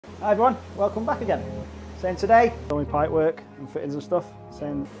Hi everyone, welcome back again. Saying today, only pipe work and fittings and stuff.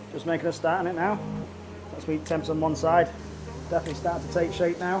 Saying just making a start on it now. That's me temps on one side. Definitely starting to take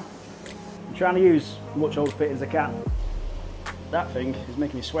shape now. I'm trying to use much old fit as I can. That thing is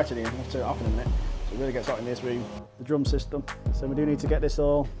making me sweat in here. I'll turn it off in a minute. So it really gets hot in this room. The drum system. So we do need to get this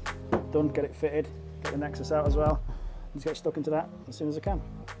all done, get it fitted, get the nexus out as well. Just get stuck into that as soon as I can.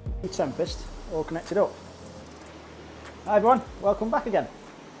 The Tempest all connected up. Hi everyone, welcome back again.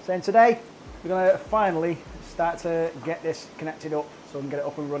 Saying today, we're going to finally start to get this connected up so we can get it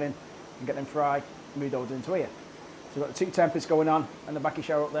up and running and get them fry moved over into here. So we've got the two Tempests going on and the bakki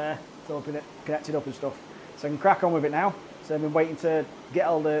shower up there, so it connected up and stuff. So I can crack on with it now. So I've been waiting to get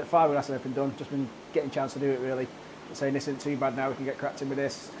all the fiberglass and everything done, just been getting a chance to do it really. But saying this isn't too bad now, we can get cracked in with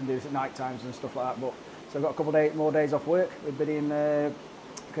this, can do this at night times and stuff like that. But so I've got a couple of more days off work, we're bidding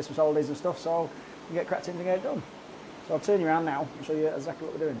Christmas holidays and stuff, so we can get cracked in to get it done. So I'll turn you around now and show you exactly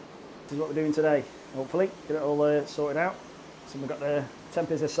what we're doing. This is what we're doing today, hopefully, get it all sorted out. So we've got the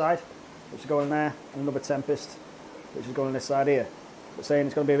Tempest this side, which is going there, and another Tempest, which is going on this side here. But saying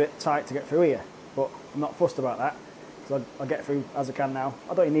it's going to be a bit tight to get through here, but I'm not fussed about that, because I'll get through as I can now.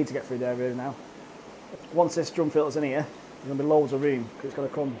 I don't even need to get through there really now. Once this drum filter's in here, there's going to be loads of room, because it's going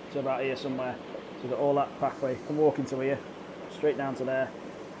to come to about here somewhere. So we've got all that pathway, can walk into here, straight down to there,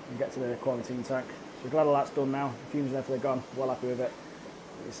 and get to the quarantine tank. So glad all that's done now, the fumes and everything are gone, well happy with it.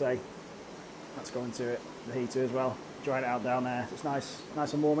 Like you say, that's going to it, the heater as well, drying it out down there. So it's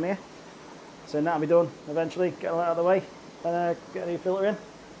nice and warm in here. So that'll be done eventually, get all that out of the way, and get a new filter in.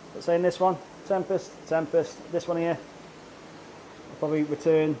 But saying this one, Tempest, this one here, I'll probably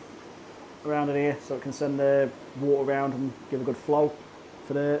return around in here so it can send the water around and give a good flow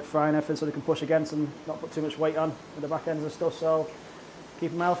for the fry and everything, so they can push against and not put too much weight on with the back ends and stuff, so keep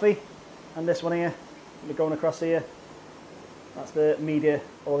them healthy. And this one here, we're going across here, that's the media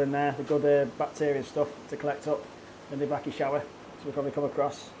all in there, the good bacteria and stuff to collect up in the bakki shower. So we'll probably come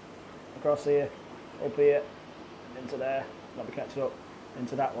across here, up here, into there, that'll be connected up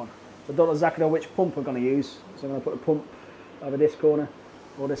into that one. So I don't know exactly which pump I'm going to use, so I'm going to put a pump over this corner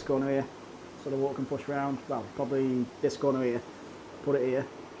or this corner here, so the water can push around, well probably this corner here, put it here,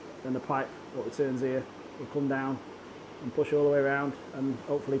 then the pipe, what returns here, will come down and push all the way around and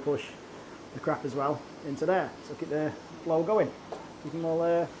hopefully push the crap as well into there, so keep the flow going, keep them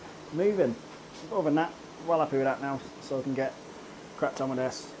all moving. Other than that, well happy with that now, so I can get cracked on with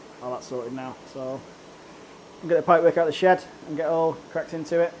this, all that sorted now. So I'll get the pipe work out of the shed and get all cracked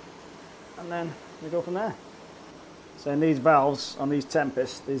into it, and then we go from there. So in these valves on these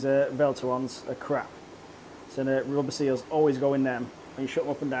Tempests, these Velta ones are crap. So the rubber seals always go in them, and you shut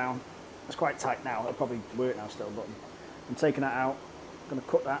them up and down. It's quite tight now, it'll probably work now still, but I'm taking that out, I'm going to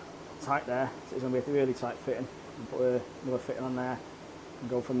cut that tight there, so it's going to be a really tight fitting, and put another fitting on there and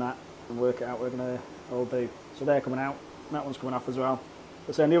go from that and work it out what we're going to all do. So they're coming out, and that one's coming off as well.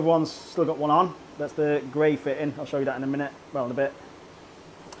 But so the other one's still got one on, that's the grey fitting, I'll show you that in a minute, well in a bit,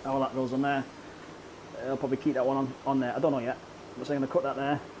 how all that goes on there. I'll probably keep that one on there, I don't know yet, but so I'm going to cut that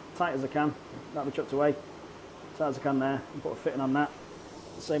there, tight as I can, that'll be chucked away, tight as I can there, and put a fitting on that.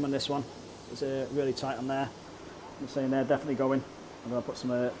 The same on this one, it's really tight on there, I'm saying they're definitely going. I'm going to put some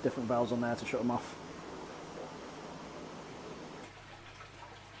different valves on there to shut them off.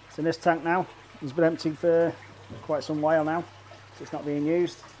 So in this tank now, it's been empty for quite some while now, so it's not being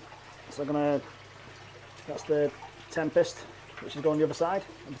used. So I'm going to, that's the Tempest, which is going the other side.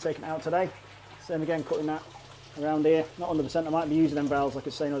 I'll be taking it out today. Same again, cutting that around here. Not 100%, I might be using them valves like I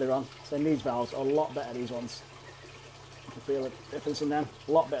was saying earlier on. Saying these valves are a lot better, these ones. I can feel the difference in them,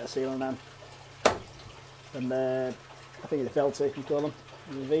 a lot better sealing them than the, I think it's Velta you can call them,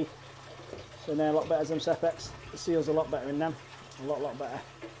 the V. So they're a lot better than Sepex. The seals are a lot better in them, a lot better.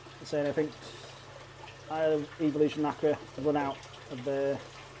 I'm saying I think Evolution Nacra have run out of the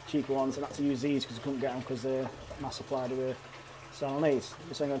cheaper ones and had to use these because I couldn't get them because the mass supply they were selling these.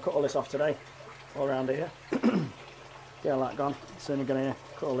 So I'm going to cut all this off today, all around here. Get all that gone. So I'm going to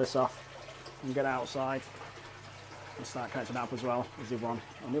cut all this off and get it outside and start connecting up as well as the one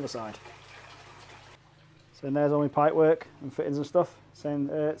on the other side. So there's all my pipe work and fittings and stuff. Saying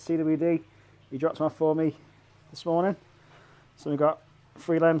CWD, he dropped them off for me this morning. So we've got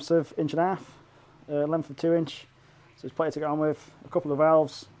 3 lengths of 1.5 inch, length of 2 inch. So there's plenty to get on with. A couple of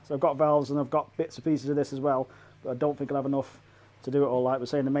valves. So I've got valves and I've got bits and pieces of this as well, but I don't think I'll have enough to do it all. Like we're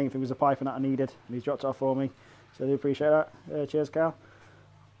saying, the main thing was the piping that I needed, and he's dropped it off for me. So I do appreciate that. Cheers, Carl.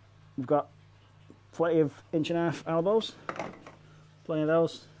 We've got plenty of 1.5 inch elbows, plenty of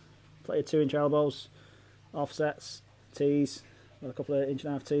those, plenty of 2 inch elbows. Offsets, T's, got a couple of 1.5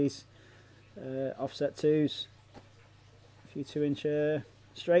 inch T's, offset 2s, a few 2 inch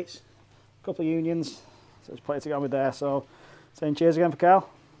straights, a couple of unions, so there's plenty to go on with there. So saying cheers again for Carl,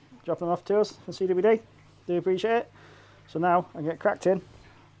 dropping them off to us from CWD, do appreciate it. So now I can get cracked in,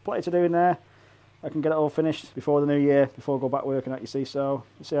 plenty to do in there. I can get it all finished before the new year, before I go back working out, you see. So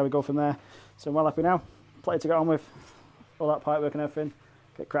we'll see how we go from there. So I'm well happy now, plenty to get on with, all that pipe work and everything.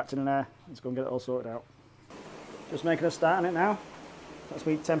 Get cracked in there, let's go and get it all sorted out. Just making a start on it now. That's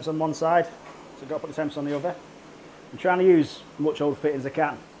me temps on one side, so I've got to put the temps on the other. I'm trying to use as much old fittings as I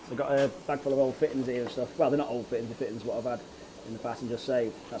can. So I've got a bag full of old fittings here and stuff. Well, they're not old fittings, they're fittings what I've had in the past and just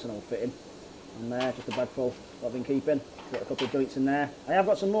saved. That's an old fitting. And there, just a bag full that I've been keeping. Got a couple of joints in there. I have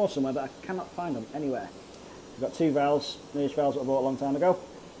got some more somewhere, but I cannot find them anywhere. We've got two valves, nurse valves that I bought a long time ago.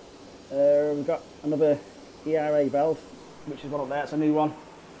 We've got another ERA valve, which is one up there. It's a new one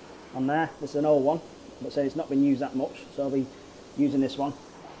on there. This is an old one, but saying it's not been used that much, so I'll be using this one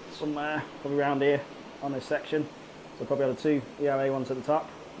somewhere, probably around here on this section. So I'll probably have the two ERA ones at the top,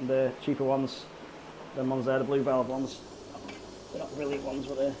 and the cheaper ones, them ones there, the blue valve ones. They're not brilliant ones,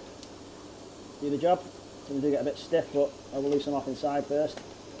 but they do the job. So they do get a bit stiff, but I will loosen them off inside first,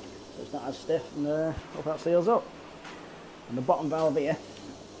 so it's not as stiff, and hope that seals up. And the bottom valve here,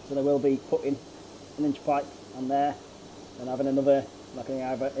 so they will be putting an inch pipe on there, and having another, like an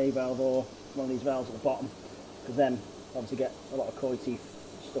A valve or one of these valves at the bottom, because then obviously get a lot of coy teeth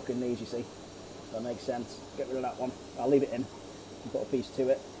stuck in these, you see. So that makes sense. Get rid of that one. I'll leave it in and put a piece to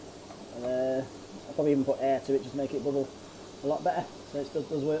it. And I'll probably even put air to it just to make it bubble a lot better. So it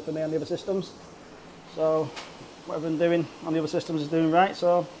does work for me on the other systems. So whatever I'm doing on the other systems is doing right,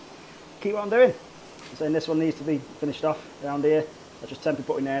 so keep what I'm doing. I'm saying this one needs to be finished off around here. I just temporarily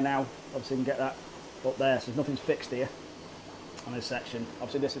put in there now. Obviously you can get that up there, so nothing's fixed here on this section.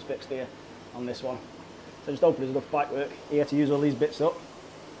 Obviously this is fixed here on this one. So just hopefully there's enough pipe work here to use all these bits up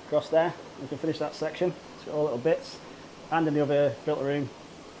across there. We can finish that section. It's got all little bits. And in the other filter room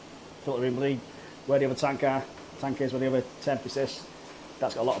bleed, where the other tank is, where the other TEMPEST is.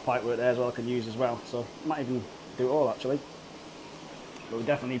 That's got a lot of pipe work there as well I can use as well. So I might even do it all actually. But we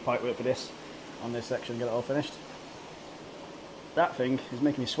definitely need pipe work for this on this section, get it all finished. That thing is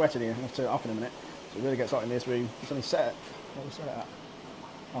making me sweat in here. I'll have to turn it off in a minute. So it really gets hot in this room. It's only set at, what was set at?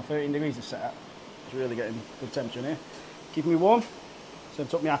 Oh, 13 degrees is set at. It's really getting good temperature in here. Keeping me warm. So I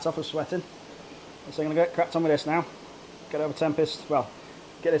took my hat off, I was sweating. So I'm going to get cracked on with this now. Get over TEMPEST. Well,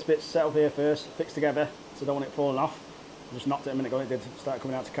 get this bit set up here first, fixed together, so I don't want it falling off. I just knocked it a minute ago, it did start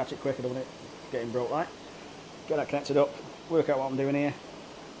coming out to catch it quick, I don't want it getting broke like. Get that connected up, work out what I'm doing here,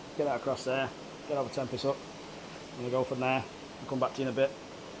 get that across there, get over TEMPEST up, and we'll go from there. I'll come back to you in a bit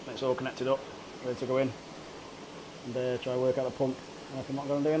when it's all connected up, ready to go in, and try to work out the pump and everything what I'm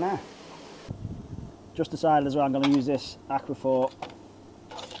going to do in there. Just decided as well I'm going to use this Aquafort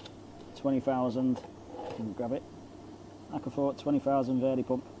 20,000, can grab it, Aquafort 20,000 Verdi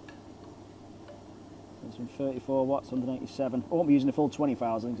pump. It's from 34 watts, 187. I won't be using the full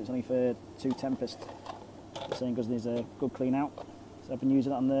 20,000 because it's only for two TEMPEST. The same because there's a good clean out. So I've been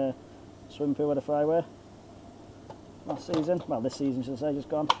using it on the swimming pool where the fry were last season. Well, this season should I say, just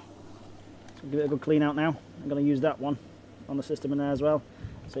gone. So give it a good clean out now. I'm going to use that one on the system in there as well.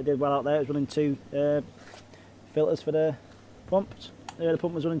 So it did well out there. It was running two filters for the pump. The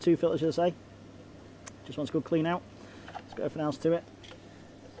pump was running two filters, should I say. Just wants a good clean out. It's got everything else to it.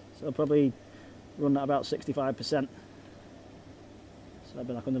 So I'll probably run at about 65%. So that'd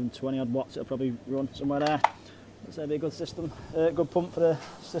be like 120 odd watts. It'll probably run somewhere there. So it'll be a good system, good pump for the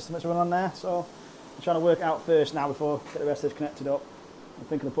system that's running on there. So I'm trying to work it out first now before I get the rest of this connected up. I'm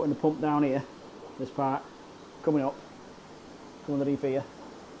thinking of putting the pump down here, this part, coming up, coming underneath here,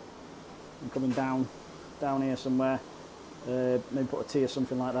 and coming down here somewhere. Maybe put a T or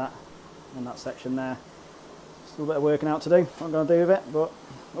something like that in that section there. Still a bit of working out to do. What I'm going to do with it, but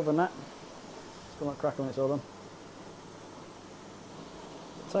other than that, it's going to crack when it's all done.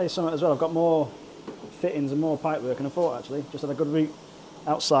 I'll tell you something as well. I've got more fittings and more pipe work than I thought actually. Just had a good route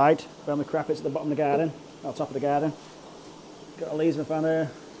outside around the crappets at the bottom of the garden, on top of the garden. Got a leads and found a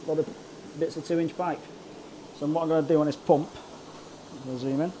lot of bits of 2-inch pipe. So what I'm going to do on this pump, I'm going to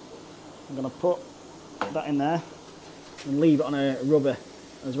zoom in. I'm going to put that in there and leave it on a rubber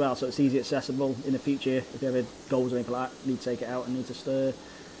as well, so it's easy accessible in the future if you ever goals or anything like that, need to take it out and need to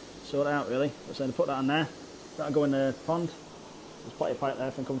sort it out really. So I'm going to put that on there. That'll go in the pond. There's plenty of pipe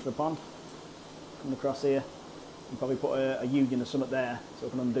there from coming to the pond. Coming across here, and probably put a union or something there so I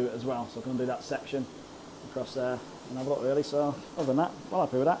can undo it as well. So I can undo that section across there and have a look really. So other than that, well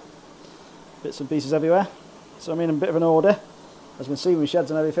happy with that. Bits and pieces everywhere. So I'm in a bit of an order, as you can see with sheds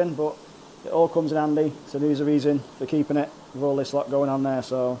and everything, but it all comes in handy. So there's a reason for keeping it with all this lot going on there.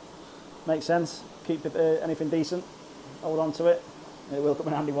 So makes sense. Keep anything decent, hold on to it, and it will come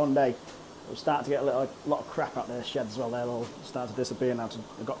in handy one day. We'll start to get a lot of crap out there, sheds as well. They'll all start to disappear now.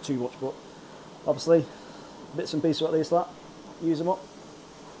 They've got too much, but obviously bits and pieces at least that. Use them up,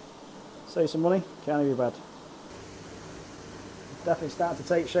 save some money, can't be bad. Definitely starting to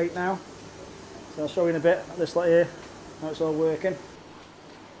take shape now. So I'll show you in a bit this lot here, how it's all working.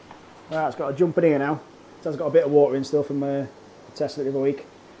 Right, it's got a jump in here now. It has got a bit of water in still from testing it the other week.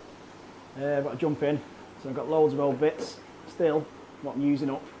 I've got a jump in, so I've got loads of old bits still, what I'm using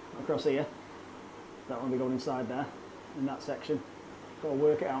up across here. That one will be going inside there, in that section. Got to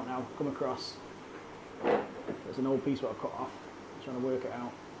work it out now, come across. There's an old piece what I've cut off. I'm trying to work it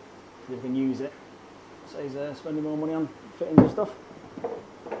out, see if I can use it. Saves spending more money on fittings and stuff.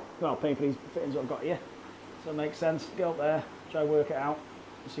 Well, paying for these fittings what I've got here. So it makes sense, go up there, try to work it out,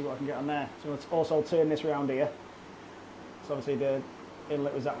 and see what I can get on there. So let's also turn this around here. So obviously the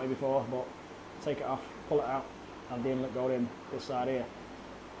inlet was that way before, but take it off, pull it out, and the inlet going in this side here.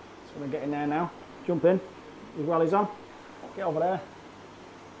 So I'm going to get in there now, jump in, with wellies on, get over there,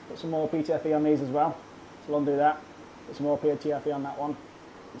 put some more PTFE on these as well. So undo that, put some more PTFE on that one,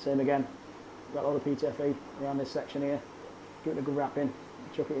 and same again, got a lot of PTFE around this section here, give it a good wrap in,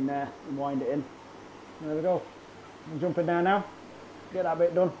 chuck it in there and wind it in. And there we go. I'm jumping down now, get that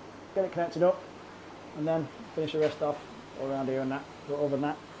bit done, get it connected up, and then finish the rest off all around here and that. But other than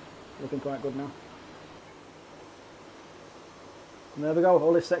that, looking quite good now. And there we go,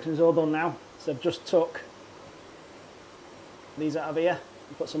 all this section is all done now. So I've just took these out of here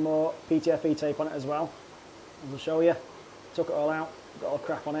and put some more PTFE tape on it as well. As I'll show you, took it all out, got all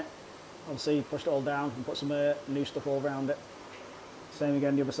crap on it. Obviously pushed it all down and put some new stuff all around it. Same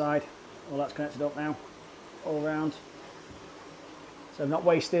again the other side, all that's connected up now, all around. So I've not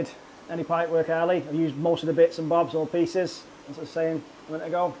wasted any pipe work early. I've used most of the bits and bobs, all pieces. As I was saying a minute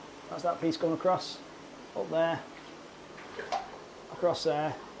ago, that's that piece going across, up there, across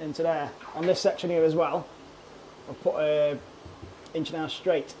there, into there. On this section here as well, I've put an 1.5 inch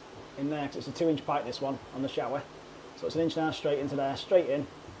straight in there, because it's a 2-inch pipe this one, on the shower. So it's an 1.5 inch straight into there, straight in.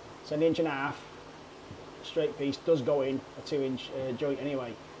 So an 1.5 inch straight piece does go in a 2-inch joint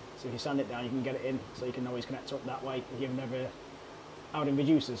anyway. So if you sand it down, you can get it in, so you can always connect up that way if you've never out in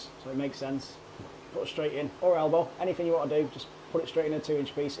reducers. So it makes sense. Put it straight in, or elbow, anything you want to do, just put it straight in a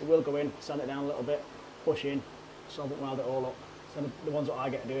 2-inch piece. It will go in, sand it down a little bit, push in, solvent weld it all up. So the ones that I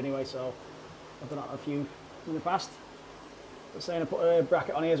get to do anyway, so I've done that a few in the past. But saying I put a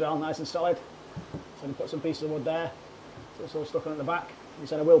bracket on here as well, nice and solid. So I put some pieces of wood there, so it's all stuck on at the back. And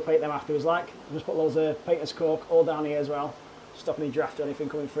said I will paint them afterwards, like. I've just put loads of painter's cork all down here as well, stop any draft or anything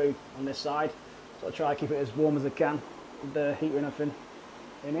coming through on this side. So I'll try to keep it as warm as I can with the heater and everything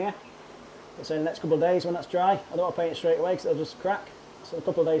in here. But so in the next couple of days when that's dry, I don't want to paint it straight away because it'll just crack. So in a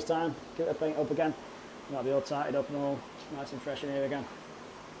couple of days time, give it a paint up again. And that'll be all tightened up and all nice and fresh in here again.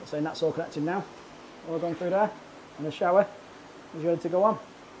 But saying that's all connected now, all going through there, and the shower is ready to go on.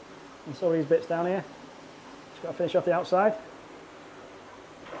 And so these bits down here, just got to finish off the outside.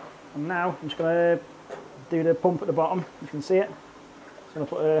 And now I'm just going to do the pump at the bottom, you can see it. So I'm going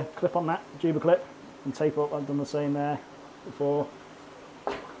to put a clip on that, Juba clip, and tape up. I've done the same there before.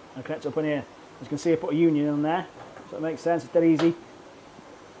 And connect up in here. As you can see, I put a union on there, so it makes sense. It's dead easy.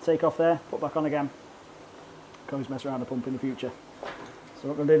 Take off there, put back on again. Can always mess around the pump in the future. So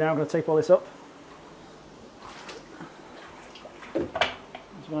what I'm going to do now, I'm going to tape all this up.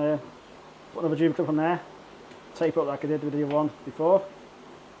 Just going to put another Juba clip on there, tape up like I did with the other one before,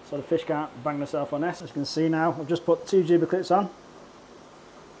 so the fish can't bang themselves on this. As you can see now, I've just put 2 Juba clips on,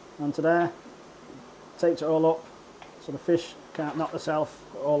 onto there, taped it all up, so the fish can't knock themselves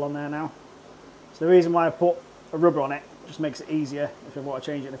all on there now. So the reason why I put a rubber on it, just makes it easier if I want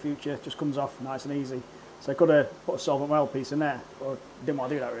to change it in the future. It just comes off nice and easy. So I could have put a solvent weld piece in there, but I didn't want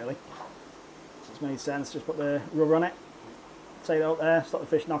to do that really. So it's made sense, just put the rubber on it, take it up there, stop the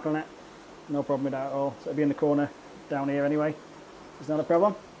fish knocking on it, no problem with that at all. So it'll be in the corner down here anyway, it's not a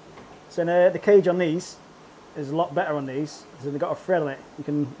problem. So the cage on these is a lot better on these, because they've got a thread on it, you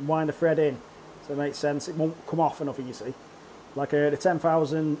can wind the thread in, so it makes sense, it won't come off or nothing, you see. Like the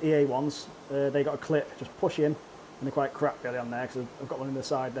 10,000 EA ones, they got a clip, just push in, and they're quite crap really on there, because I've got one in the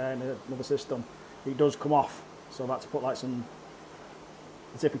side there in another system. It does come off, so I've had to put like some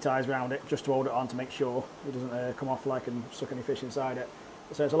zippy ties around it just to hold it on to make sure it doesn't come off like and suck any fish inside it.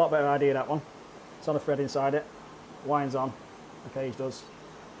 So it's a lot better idea, that one. It's on a thread inside it, winds on, the cage does.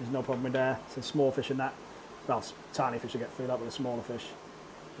 There's no problem with there. So small fish in that, well, tiny fish will get through that, but the smaller fish,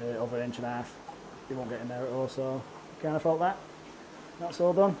 over 1.5 inches, you won't get in there at all. So kind of felt that. That's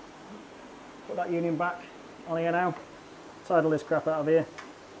all done. Put that union back on here now. Tidy all this crap out of here.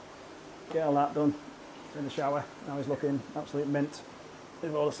 Get all that done. In the shower. Now he's looking absolute mint.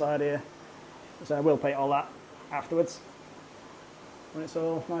 the other side here. So I will paint all that afterwards when it's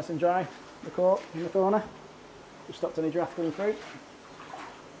all nice and dry, the coat in the corner. Just stopped any draft coming through.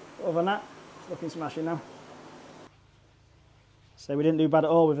 Other than that, it's looking smashing now. So we didn't do bad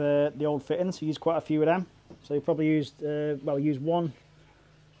at all with the old fittings. We used quite a few of them. So we probably used, well, we used one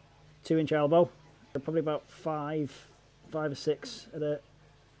 2-inch elbow, probably about five or six of the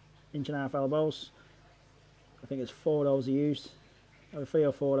 1.5-inch elbows. I think it's 4 of those we used, or 3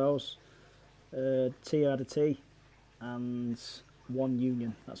 or 4 of those. T out of T, and 1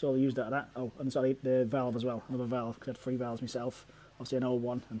 union. That's all I used out of that. Oh, and sorry, the valve as well, another valve, because I had 3 valves myself. Obviously an old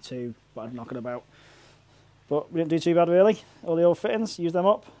one and 2, but I'd knock it about. But we didn't do too bad really. All the old fittings, use them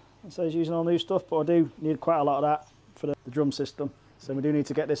up. So I was using all new stuff, but I do need quite a lot of that for the drum system. So we do need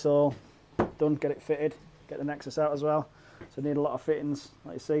to get this all done, get it fitted, get the Nexus out as well. So I need a lot of fittings,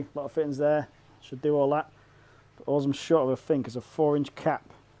 like you see, a lot of fittings there. Should do all that. But all I'm short of, I think, is a 4-inch cap,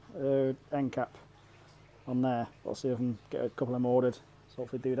 end cap on there. I'll see if I can get a couple of them ordered. So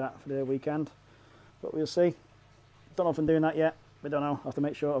hopefully do that for the weekend. But we'll see. Don't know if I'm doing that yet. We don't know. I have to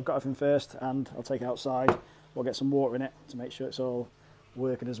make sure I've got everything first, and I'll take it outside. We'll get some water in it to make sure it's all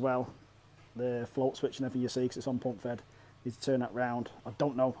working as well. The float switch and everything you see, because it's on pump fed, need to turn that round. I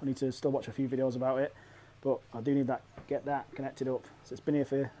don't know. I need to still watch a few videos about it, but I do need that, get that connected up. So it's been here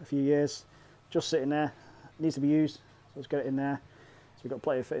for a few years, just sitting there. It needs to be used, so let's get it in there. So we've got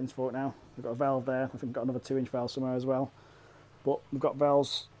plenty of fittings for it now. We've got a valve there. I think we've got another 2-inch valve somewhere as well. But we've got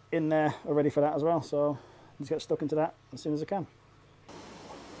valves in there already for that as well, so let's get stuck into that as soon as I can.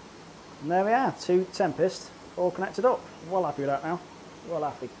 And there we are, 2 Tempest all connected up. Well happy with that now, well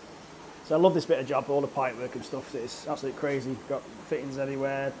happy. So I love this bit of job, all the pipe work and stuff. It's absolutely crazy. Got fittings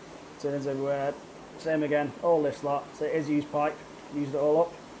everywhere, turnings everywhere. Same again, all this lot. So it is used pipe, used it all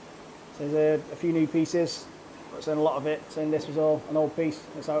up. So there's a few new pieces, but saying a lot of it, saying this was all an old piece.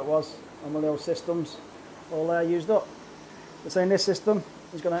 That's how it was on one of the old systems, all used up. But saying this system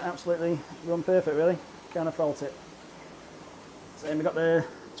is going to absolutely run perfect, really. Can't have fault it. So we've got the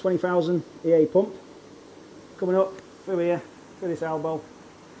 20,000 EA pump coming up through here, through this elbow,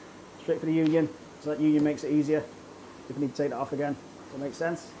 straight for the union. So that union makes it easier if you need to take that off again. Does that make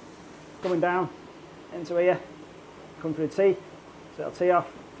sense? Coming down into here, come through the T, so that'll T off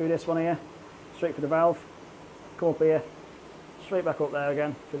through this one here, straight for the valve, come up here, straight back up there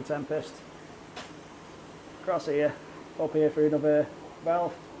again for the Tempest, across here, up here through another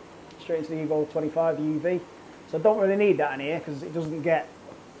valve, straight into the Evo 25, the UV. So I don't really need that in here because it doesn't get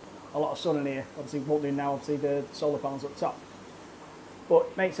a lot of sun in here. Obviously it won't do now, obviously the solar panels up top. But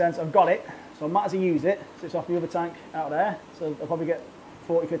it makes sense, I've got it, so I might as well use it. So it's off the other tank out there, so I'll probably get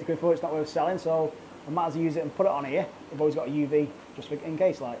 40, 50 quid for it, it's not worth selling, so I might as well use it and put it on here. I've always got a UV, just in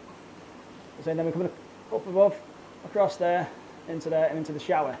case like. So then we're coming up above, across there, into there and into the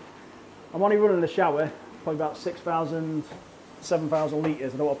shower. I'm only running the shower, probably about 6,000, 7,000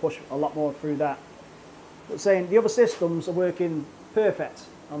 litres. I don't want to push a lot more through that. But saying the other systems are working perfect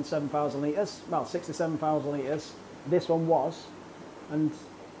on 7,000 litres, well 6 to 7,000 litres. This one was, and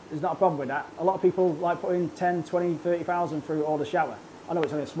there's not a problem with that. A lot of people like putting 10, 20, 30,000 through all the shower. I know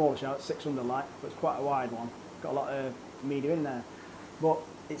it's only a smaller shower, it's 600 light, but it's quite a wide one. Got a lot of media in there. But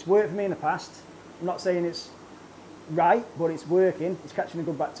it's worked for me in the past. I'm not saying it's right, but it's working. It's catching the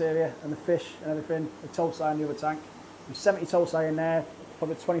good bacteria and the fish and everything. The tolsai in the other tank. There's 70 tolsai in there,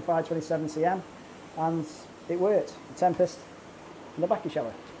 probably 25, 27 cm. And it worked. The Tempest and the bakki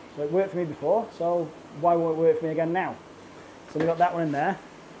shower. So it worked for me before, so why won't it work for me again now? So we've got that one in there.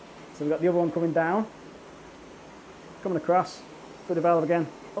 So we've got the other one coming down, coming across, through the valve again,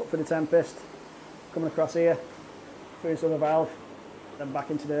 up for the Tempest, coming across here, through this other valve, then back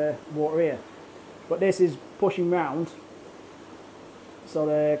into the water here. But this is pushing round, so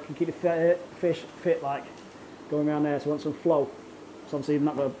they can keep the fish fit, like, going around there, so I want some flow. So obviously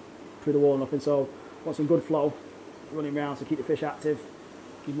not going through the wall or nothing, so I want some good flow, running around to keep the fish active,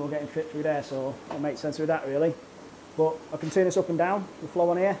 keep them all getting fit through there, so it makes sense with that really. But I can turn this up and down, the flow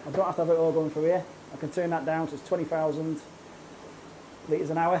on here. I don't have to have it all going through here. I can turn that down to 20,000 litres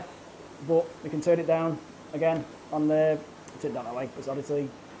an hour, but we can turn it down again on the, turn it down that way, because obviously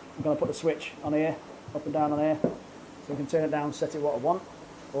I'm going to put the switch on here, up and down on here, so we can turn it down, set it what I want,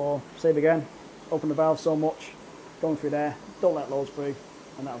 or save again, open the valve so much, going through there, don't let loads through,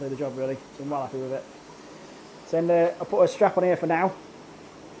 and that'll do the job really, so I'm well happy with it. So then I put a strap on here for now,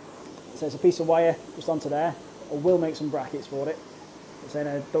 so it's a piece of wire just onto there. I will make some brackets for it.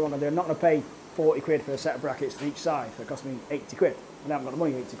 I'm not going to pay 40 quid for a set of brackets to each side. It cost me 80 quid. And I haven't got the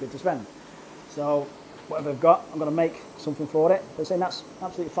money 80 quid to spend. So whatever I've got, I'm going to make something for it. But saying that's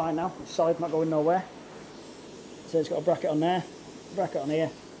absolutely fine now. It's solid, not going nowhere. So it's got a bracket on there. bracket on here,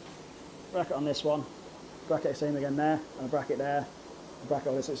 bracket on this one, bracket the same again there, and a bracket there, a bracket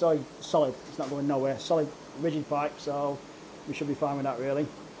on this. It's all solid, it's not going nowhere. Solid, rigid pipe, so we should be fine with that really.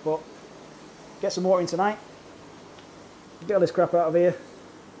 But get some water in tonight, get all this crap out of here,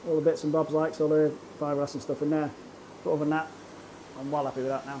 all the bits and bobs like, so the fiberglass and stuff in there. But other than that, I'm well happy with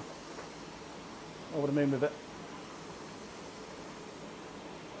that now. Over the moon with it.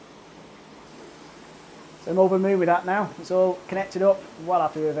 So I'm over the moon with that now. It's all connected up. I'm well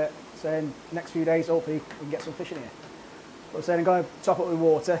happy with it. So in the next few days, hopefully we can get some fish in here. But I'm saying I'm going to top up with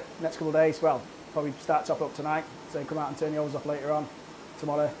water next couple of days. Well, probably start top up tonight. So come out and turn the hose off later on.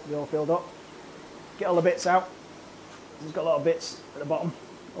 Tomorrow, be all filled up. Get all the bits out. There's got a lot of bits at the bottom.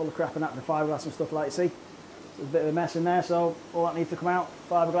 All the crap and that, the fiberglass and stuff like you see. So there's a bit of a mess in there, so all that needs to come out.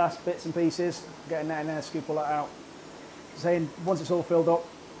 Fiberglass, bits and pieces. Get a net in there, scoop all that out. So saying once it's all filled up,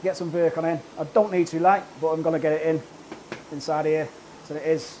 get some Virkon in. I don't need too light, but I'm going to get it in inside here. So it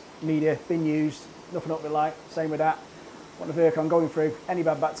is media, been used, nothing up with light. Same with that. Want the Virkon going through any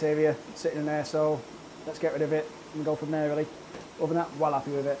bad bacteria sitting in there, so let's get rid of it and go from there really. Other than that, well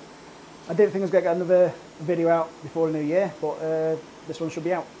happy with it. I didn't think I was going to get another video out before the new year, but this one should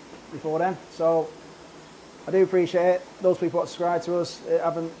be out before then. So I do appreciate it. Those people that subscribe to us,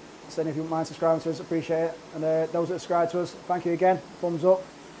 haven't said if you wouldn't mind subscribing to us, appreciate it. And those that subscribe to us, thank you again. Thumbs up.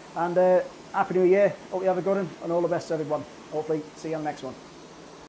 And Happy New Year. Hope you have a good one and all the best to everyone. Hopefully see you on the next one.